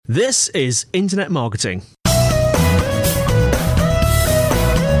This is Internet Marketing.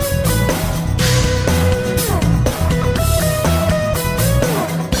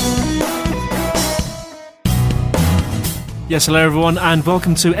 Yes, hello everyone, and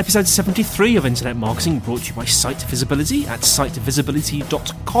welcome to episode 73 of Internet Marketing, brought to you by Site Visibility at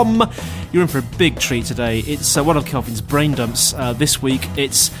sitevisibility.com. You're in for a big treat today. It's one of Kelvin's brain dumps. This week,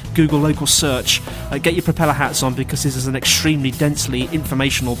 it's Google Local Search. Get your propeller hats on because this is an extremely densely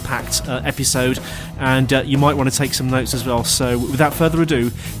informational-packed episode, and you might want to take some notes as well. So, without further ado,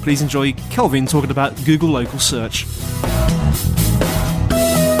 please enjoy Kelvin talking about Google Local Search.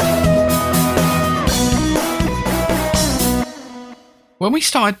 When we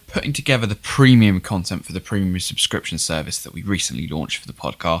started putting together the premium content for the premium subscription service that we recently launched for the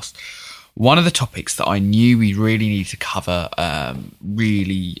podcast, one of the topics that I knew we really needed to cover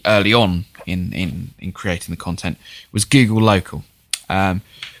really early on in creating the content was Google Local.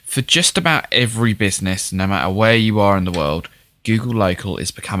 For just about every business, no matter where you are in the world, Google Local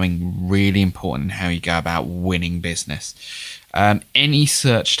is becoming really important in how you go about winning business. Any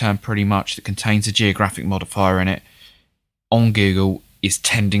search term pretty much that contains a geographic modifier in it on Google is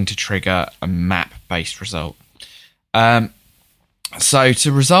tending to trigger a map-based result. So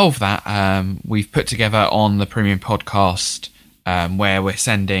to resolve that, we've put together on the premium podcast where we're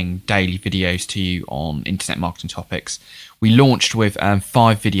sending daily videos to you on internet marketing topics. We launched with 5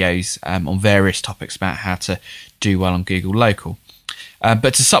 videos on various topics about how to do well on Google Local.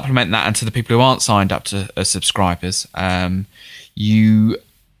 But to supplement that, and to the people who aren't signed up to as subscribers, I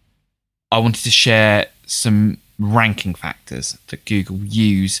wanted to share some ranking factors that Google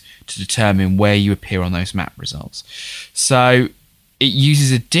use to determine where you appear on those map results. So it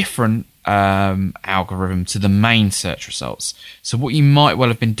uses a different algorithm to the main search results. So what you might well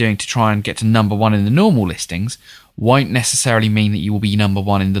have been doing to try and get to number 1 in the normal listings won't necessarily mean that you will be number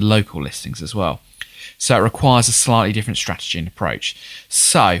 1 in the local listings as well. So it requires a slightly different strategy and approach.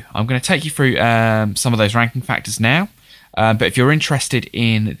 So I'm going to take you through some of those ranking factors now. But if you're interested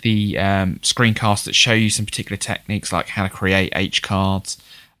in the screencasts that show you some particular techniques like how to create H cards,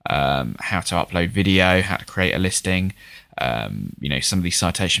 how to upload video, how to create a listing, some of these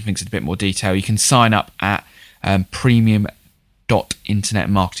citation things in a bit more detail, you can sign up at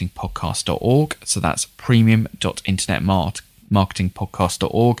premium.internetmarketingpodcast.org. So that's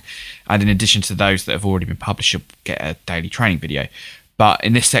premium.internetmarketingpodcast.org. And in addition to those that have already been published, you'll get a daily training video. But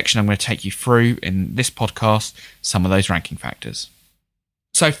in this section, I'm going to take you through, in this podcast, some of those ranking factors.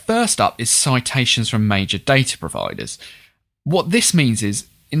 So first up is citations from major data providers. What this means is,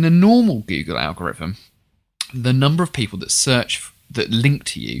 in the normal Google algorithm, the number of people that link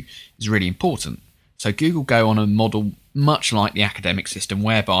to you is really important. So Google go on a model much like the academic system,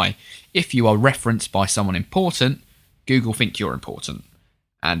 whereby if you are referenced by someone important, Google think you're important.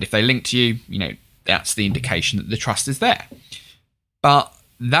 And if they link to you, that's the indication that the trust is there. But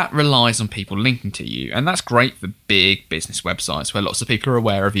that relies on people linking to you, and that's great for big business websites where lots of people are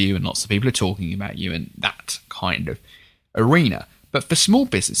aware of you and lots of people are talking about you in that kind of arena. But for small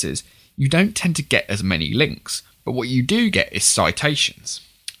businesses, you don't tend to get as many links, but what you do get is citations.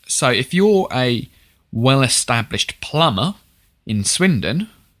 So if you're a well-established plumber in Swindon,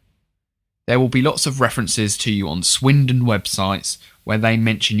 there will be lots of references to you on Swindon websites where they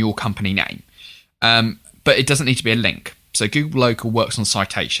mention your company name. But it doesn't need to be a link. So Google Local works on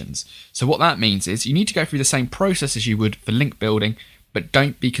citations. So what that means is you need to go through the same process as you would for link building, but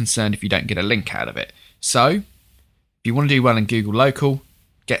don't be concerned if you don't get a link out of it. So if you want to do well in Google Local,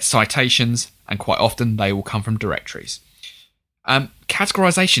 get citations, and quite often they will come from directories.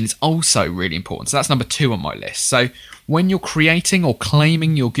 Categorization is also really important. So that's number 2 on my list. So when you're creating or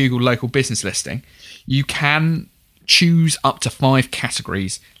claiming your Google Local business listing, you can choose up to 5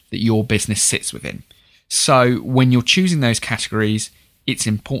 categories that your business sits within. So when you're choosing those categories, it's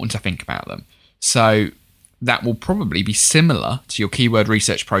important to think about them. So that will probably be similar to your keyword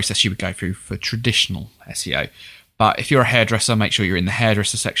research process you would go through for traditional SEO. But if you're a hairdresser, make sure you're in the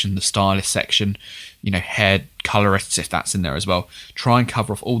hairdresser section, the stylist section, hair colorists, if that's in there as well. Try and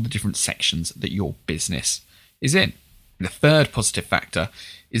cover off all the different sections that your business is in. The third positive factor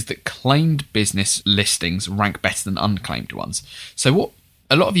is that claimed business listings rank better than unclaimed ones. So what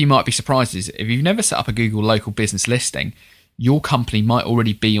a lot of you might be surprised is if you've never set up a Google Local business listing, your company might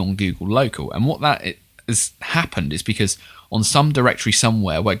already be on Google Local. And what that has happened is because on some directory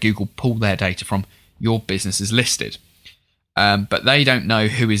somewhere where Google pulled their data from, your business is listed. But they don't know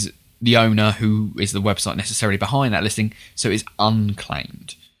who is the owner, who is the website necessarily behind that listing, so it's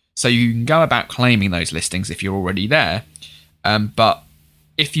unclaimed. So you can go about claiming those listings if you're already there, but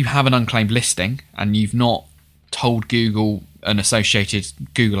if you have an unclaimed listing and you've not told Google an associated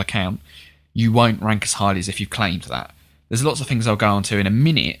Google account, you won't rank as highly as if you've claimed that. There's lots of things I'll go on to in a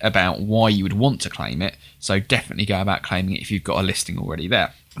minute about why you would want to claim it, so definitely go about claiming it if you've got a listing already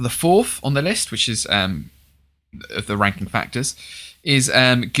there. The fourth on the list, which is of the ranking factors, is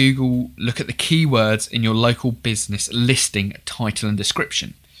Google look at the keywords in your local business listing, title and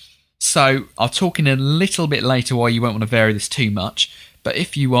description. So I'll talk in a little bit later why you won't want to vary this too much, but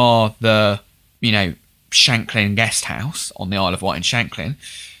if you are the, Shanklin Guest House on the Isle of Wight in Shanklin,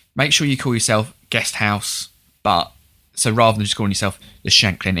 make sure you call yourself Guest House, so rather than just calling yourself the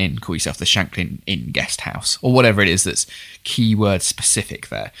Shanklin Inn, call yourself the Shanklin Inn Guest House, or whatever it is that's keyword specific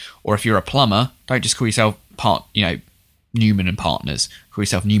there. Or if you're a plumber, don't just call yourself Newman and Partners, call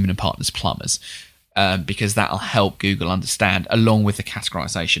yourself Newman and Partners Plumbers, because that'll help Google understand, along with the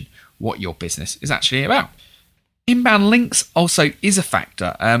categorization, what your business is actually about. Inbound links also is a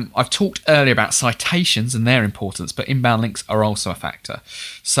factor. I've talked earlier about citations and their importance, but inbound links are also a factor.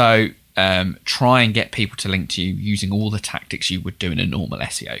 So try and get people to link to you using all the tactics you would do in a normal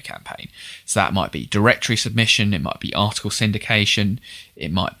SEO campaign. So that might be directory submission, it might be article syndication,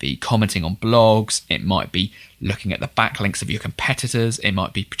 it might be commenting on blogs, it might be looking at the backlinks of your competitors, it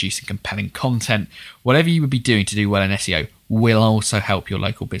might be producing compelling content. Whatever you would be doing to do well in SEO will also help your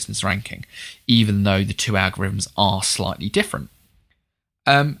local business ranking, even though the two algorithms are slightly different.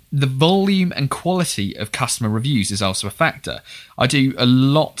 The volume and quality of customer reviews is also a factor. I do a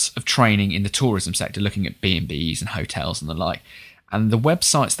lot of training in the tourism sector, looking at B&Bs and hotels and the like, and the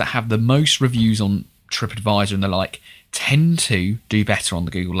websites that have the most reviews on TripAdvisor and the like tend to do better on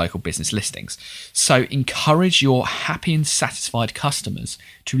the Google local business listings. So encourage your happy and satisfied customers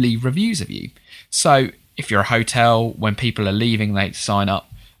to leave reviews of you. So if you're a hotel, when people are leaving, they sign up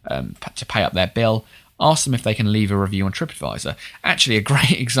to pay up their bill. Ask them if they can leave a review on TripAdvisor. Actually, a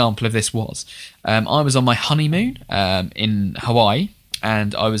great example of this was I was on my honeymoon in Hawaii,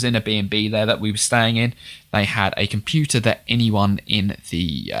 and I was in a B&B there that we were staying in. They had a computer that anyone in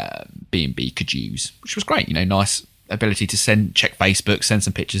the B&B could use, which was great. Nice ability to check Facebook, send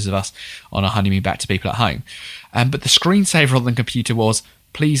some pictures of us on our honeymoon back to people at home. But the screensaver on the computer was,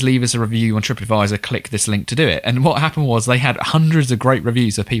 please leave us a review on TripAdvisor, click this link to do it. And what happened was they had hundreds of great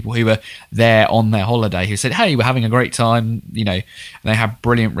reviews of people who were there on their holiday who said, hey, we're having a great time, and they have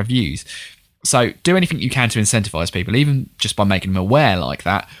brilliant reviews. So do anything you can to incentivize people, even just by making them aware like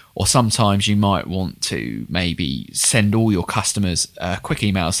that. Or sometimes you might want to maybe send all your customers a quick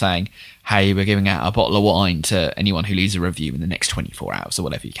email saying, hey, we're giving out a bottle of wine to anyone who leaves a review in the next 24 hours or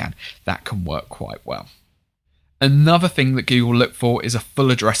whatever you can. That can work quite well. Another thing that Google look for is a full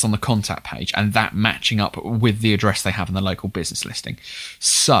address on the contact page, and that matching up with the address they have in the local business listing.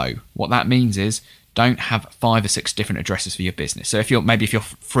 So what that means is don't have 5 or 6 different addresses for your business. So if you're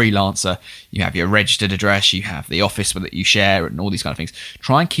freelancer, you have your registered address, you have the office that you share and all these kind of things.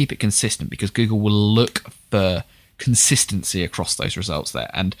 Try and keep it consistent, because Google will look for consistency across those results there,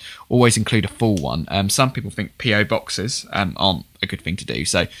 and always include a full one. Some people think PO boxes aren't a good thing to do.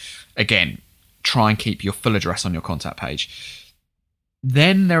 So again, try and keep your full address on your contact page.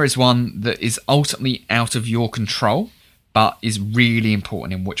 Then there is one that is ultimately out of your control, but is really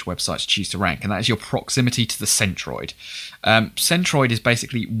important in which websites choose to rank, and that is your proximity to the centroid. Centroid is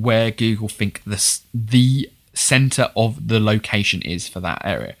basically where Google think the center of the location is for that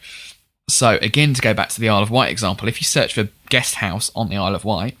area. So again, to go back to the Isle of Wight example, if you search for guest house on the Isle of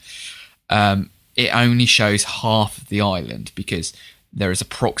Wight, it only shows half of the island, because there is a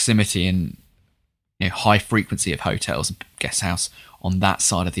proximity and high frequency of hotels and guest house on that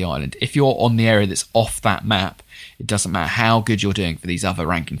side of the island. If you're on the area that's off that map, it doesn't matter how good you're doing for these other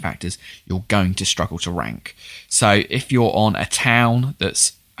ranking factors, you're going to struggle to rank. So if you're on a town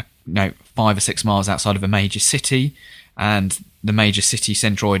that's 5 or 6 miles outside of a major city, and the major city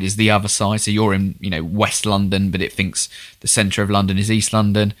centroid is the other side, so you're in West London, but it thinks the centre of London is East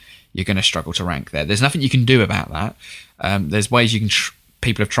London, you're going to struggle to rank there. There's nothing you can do about that. There's ways you can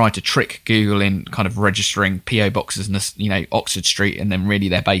people have tried to trick Google in kind of registering PO boxes in Oxford Street, and then really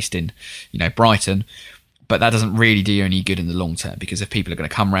they're based in Brighton. But that doesn't really do you any good in the long term, because if people are going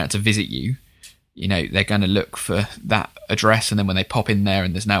to come around to visit you, they're going to look for that address, and then when they pop in there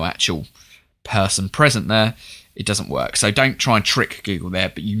and there's no actual person present there, it doesn't work. So don't try and trick Google there,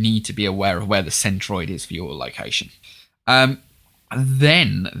 but you need to be aware of where the centroid is for your location.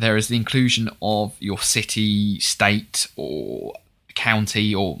 Then there is the inclusion of your city, state, or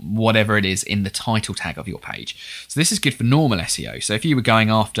county, or whatever it is in the title tag of your page. So this is good for normal SEO. So if you were going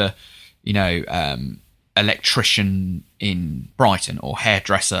after, electrician in Brighton or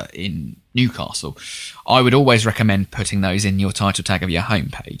hairdresser in Newcastle, I would always recommend putting those in your title tag of your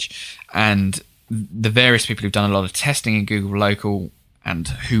homepage. And the various people who've done a lot of testing in Google Local and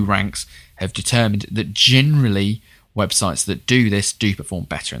who ranks have determined that generally websites that do this do perform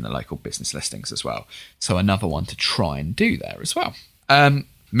better in the local business listings as well. So another one to try and do there as well.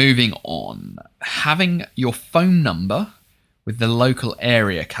 Moving on, having your phone number with the local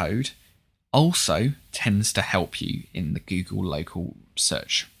area code also tends to help you in the Google Local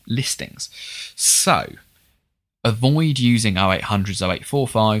search listings. So avoid using 0800s,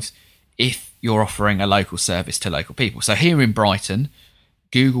 0845s if you're offering a local service to local people. So here in Brighton,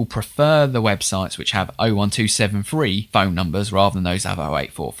 Google prefer the websites which have 01273 phone numbers rather than those have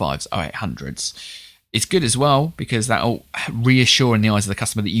 0845s, 0800s. It's good as well because that'll reassure in the eyes of the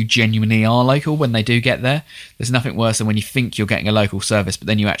customer that you genuinely are local when they do get there. There's nothing worse than when you think you're getting a local service, but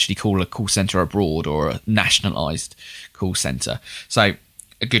then you actually call a call centre abroad or a nationalised call centre. So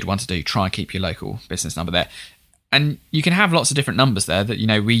a good one to do, try and keep your local business number there. And you can have lots of different numbers there that,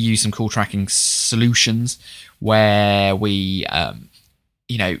 we use some call tracking solutions where we,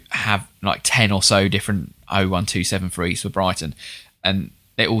 have like 10 or so different 01273s for Brighton. And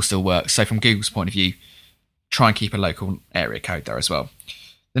it all still works. So from Google's point of view, try and keep a local area code there as well.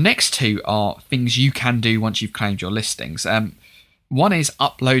 The next two are things you can do once you've claimed your listings. One is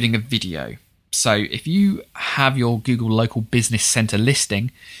uploading a video. So if you have your Google Local Business Center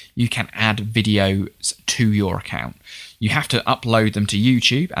listing, you can add videos to your account. You have to upload them to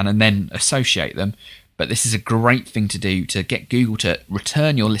YouTube and then associate them. But this is a great thing to do to get Google to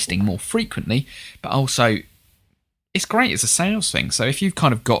return your listing more frequently, but also it's great as a sales thing. So if you've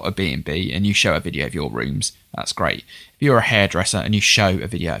kind of got a B&B and you show a video of your rooms, that's great. If you're a hairdresser and you show a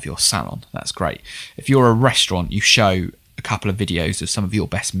video of your salon, that's great. If you're a restaurant, you show a couple of videos of some of your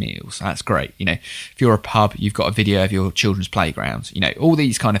best meals, that's great. If you're a pub, you've got a video of your children's playgrounds, all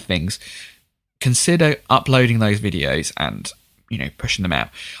these kind of things. Consider uploading those videos and pushing them out.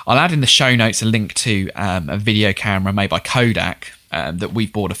 I'll add in the show notes a link to a video camera made by Kodak that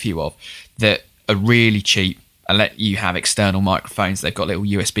we've bought a few of that are really cheap. I let you have external microphones. They've got little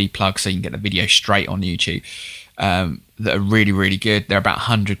USB plugs so you can get the video straight on YouTube. That are really, really good. They're about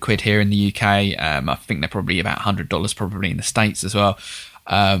 100 quid here in the UK. I think they're probably about $100 probably in the States as well.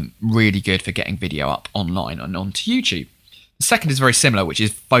 Really good for getting video up online and onto YouTube. The second is very similar, which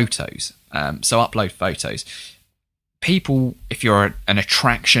is photos. So upload photos. People, if you're an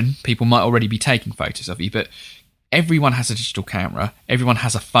attraction, people might already be taking photos of you, but everyone has a digital camera. Everyone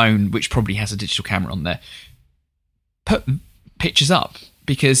has a phone which probably has a digital camera on there. Put pictures up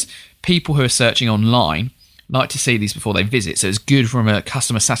because people who are searching online like to see these before they visit. So it's good from a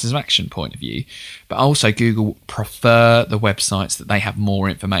customer satisfaction point of view, but also Google prefer the websites that they have more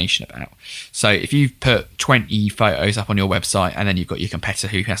information about. So if you've put 20 photos up on your website and then you've got your competitor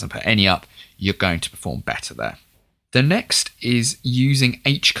who hasn't put any up, you're going to perform better there. The next is using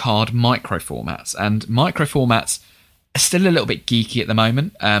HCard micro formats, and micro formats are still a little bit geeky at the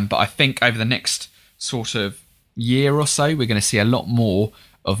moment, but I think over the next sort of year or so, we're going to see a lot more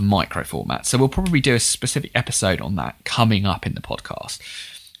of micro formats. So we'll probably do a specific episode on that coming up in the podcast.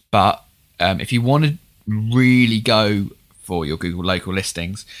 But if you want to really go for your Google Local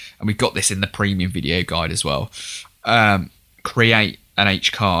listings, and we've got this in the premium video guide as well, create an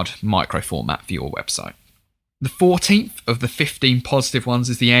HCard micro format for your website. The 14th of the 15 positive ones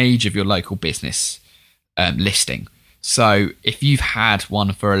is the age of your local business listing. So if you've had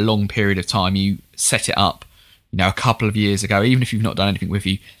one for a long period of time, you set it up a couple of years ago, even if you've not done anything with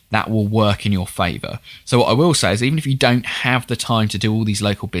you, that will work in your favour. So what I will say is even if you don't have the time to do all these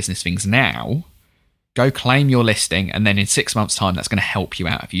local business things now, go claim your listing, and then in 6 months' time, that's going to help you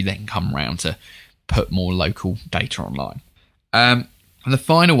out if you then come around to put more local data online. And the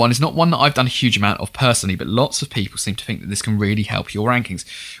final one is not one that I've done a huge amount of personally, but lots of people seem to think that this can really help your rankings,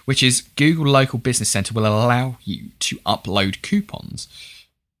 which is Google Local Business Center will allow you to upload coupons,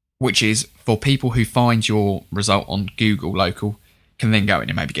 which is for people who find your result on Google Local can then go in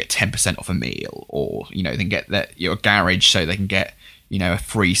and maybe get 10% off a meal, or, then get your garage so they can get, a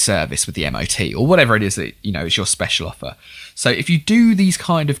free service with the MOT or whatever it is that, is your special offer. So if you do these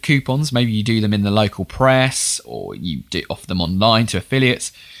kind of coupons, maybe you do them in the local press or you do offer them online to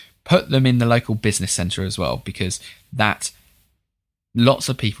affiliates, put them in the local business center as well, because that lots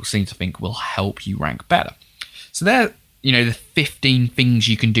of people seem to think will help you rank better. So they're, the 15 things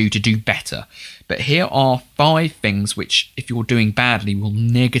you can do to do better. But here are 5 things which, if you're doing badly, will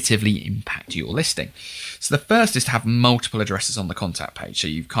negatively impact your listing. So the first is to have multiple addresses on the contact page. So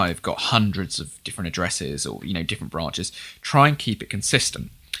you've kind of got hundreds of different addresses or, different branches. Try and keep it consistent.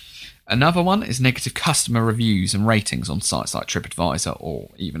 Another one is negative customer reviews and ratings on sites like TripAdvisor or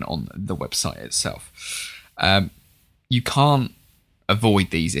even on the website itself. You can't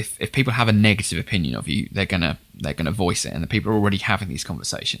avoid these. If people have a negative opinion of you, they're gonna voice it, and the people are already having these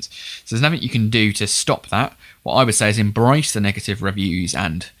conversations. So there's nothing you can do to stop that. What I would say is embrace the negative reviews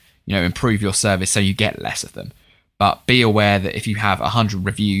and, you know, improve your service so you get less of them. But be aware that if you have 100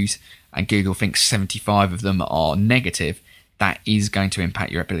 reviews and Google thinks 75 of them are negative, that is going to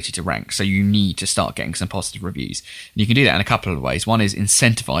impact your ability to rank. So you need to start getting some positive reviews. And you can do that in a couple of ways. One is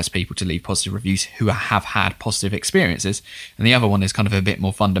incentivize people to leave positive reviews who have had positive experiences. And the other one is kind of a bit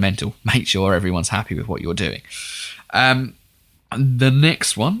more fundamental. Make sure everyone's happy with what you're doing. The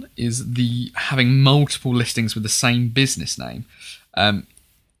next one is the having multiple listings with the same business name.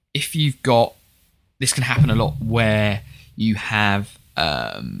 If you've got, this can happen a lot where you have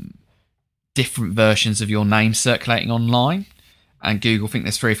different versions of your name circulating online, and Google think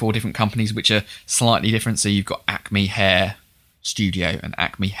there's 3 or 4 different companies which are slightly different. So you've got Acme Hair Studio and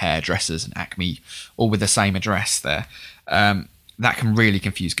Acme Hairdressers and Acme all with the same address there. That can really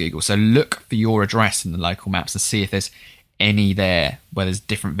confuse Google. So look for your address in the local maps and see if there's any there where there's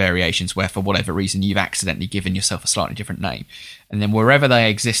different variations where for whatever reason you've accidentally given yourself a slightly different name. And then wherever they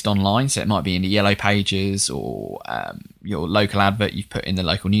exist online, so it might be in the Yellow Pages or your local advert you've put in the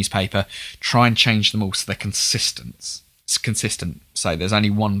local newspaper, try and change them all so they're consistent. It's consistent. So there's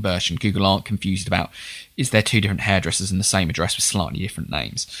only one version. Google aren't confused about, is there 2 different hairdressers in the same address with slightly different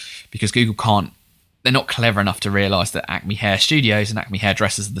names? Because Google can't, they're not clever enough to realise that Acme Hair Studios and Acme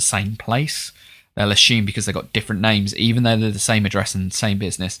Hairdressers are the same place. They'll assume because they've got different names, even though they're the same address and the same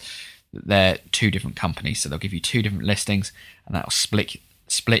business, that they're 2 different companies. So they'll give you 2 different listings, and that'll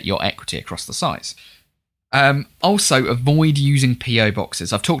split your equity across the sites. Also, avoid using PO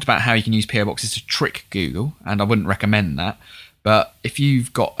boxes. I've talked about how you can use PO boxes to trick Google, and I wouldn't recommend that. But if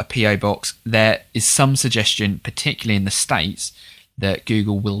you've got a PO box, there is some suggestion, particularly in the States, that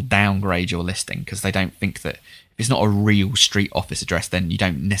Google will downgrade your listing because they don't think that if it's not a real street office address, then you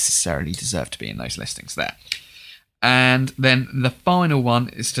don't necessarily deserve to be in those listings there. And then the final one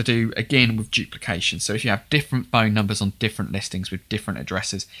is to do, again, with duplication. So if you have different phone numbers on different listings with different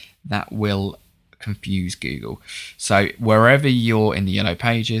addresses, that will confuse Google. So wherever you're in the Yellow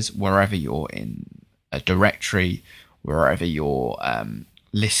Pages, wherever you're in a directory, wherever you're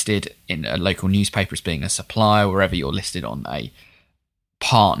listed in a local newspaper as being a supplier, wherever you're listed on a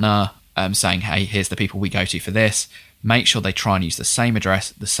partner, saying, hey, here's the people we go to for this, make sure they try and use the same address,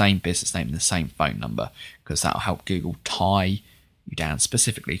 the same business name, and the same phone number, because that'll help Google tie you down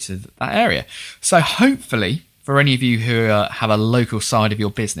specifically to that area. So hopefully, for any of you who have a local side of your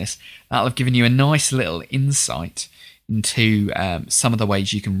business, that'll have given you a nice little insight into some of the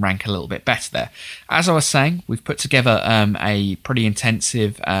ways you can rank a little bit better there. As I was saying, we've put together a pretty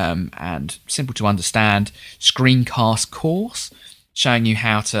intensive and simple to understand screencast course showing you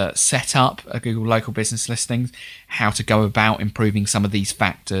how to set up a Google local business listing, how to go about improving some of these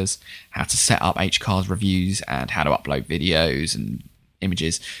factors, how to set up HCARS reviews, and how to upload videos and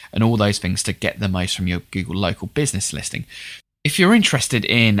images and all those things to get the most from your Google local business listing. If you're interested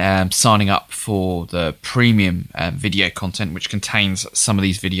in signing up for the premium video content, which contains some of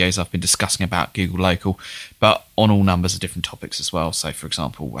these videos I've been discussing about Google Local, but on all numbers of different topics as well. So, for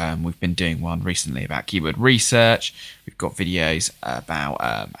example, we've been doing one recently about keyword research. We've got videos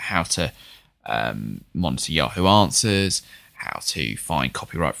about how to monitor Yahoo Answers, how to find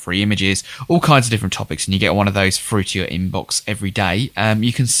copyright-free images, all kinds of different topics, and you get one of those through to your inbox every day.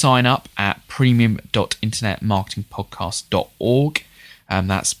 You can sign up at premium.internetmarketingpodcast.org.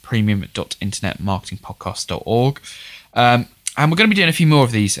 That's premium.internetmarketingpodcast.org. And we're going to be doing a few more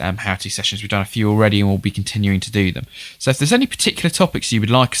of these how-to sessions. We've done a few already, and we'll be continuing to do them. So if there's any particular topics you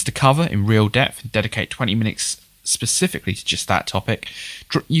would like us to cover in real depth and dedicate 20 minutes specifically to just that topic,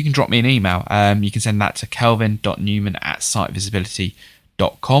 you can drop me an email. You can send that to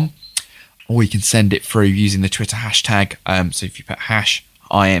kelvin.newman@sitevisibility.com, or you can send it through using the Twitter hashtag. So if you put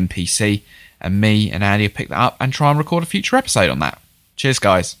 #IMPC, and me and Andy will pick that up and try and record a future episode on that. Cheers,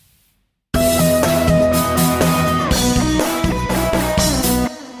 guys.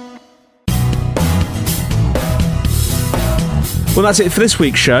 Well, that's it for this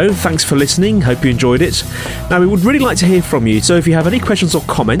week's show. Thanks for listening. Hope you enjoyed it. Now, we would really like to hear from you, so if you have any questions or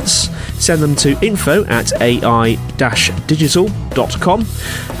comments, send them to info@ai-digital.com,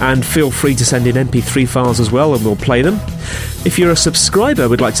 and feel free to send in MP3 files as well, and we'll play them. If you're a subscriber,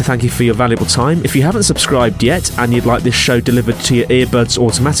 we'd like to thank you for your valuable time. If you haven't subscribed yet and you'd like this show delivered to your earbuds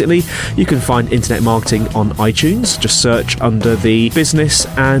automatically, you can find Internet Marketing on iTunes. Just search under the business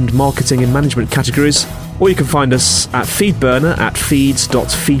and marketing and management categories. Or you can find us at Feedburner at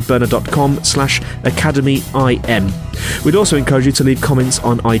feeds.feedburner.com/academyim. We'd also encourage you to leave comments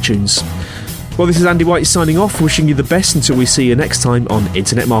on iTunes. Well, this is Andy White signing off, wishing you the best until we see you next time on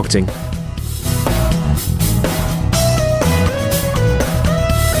Internet Marketing.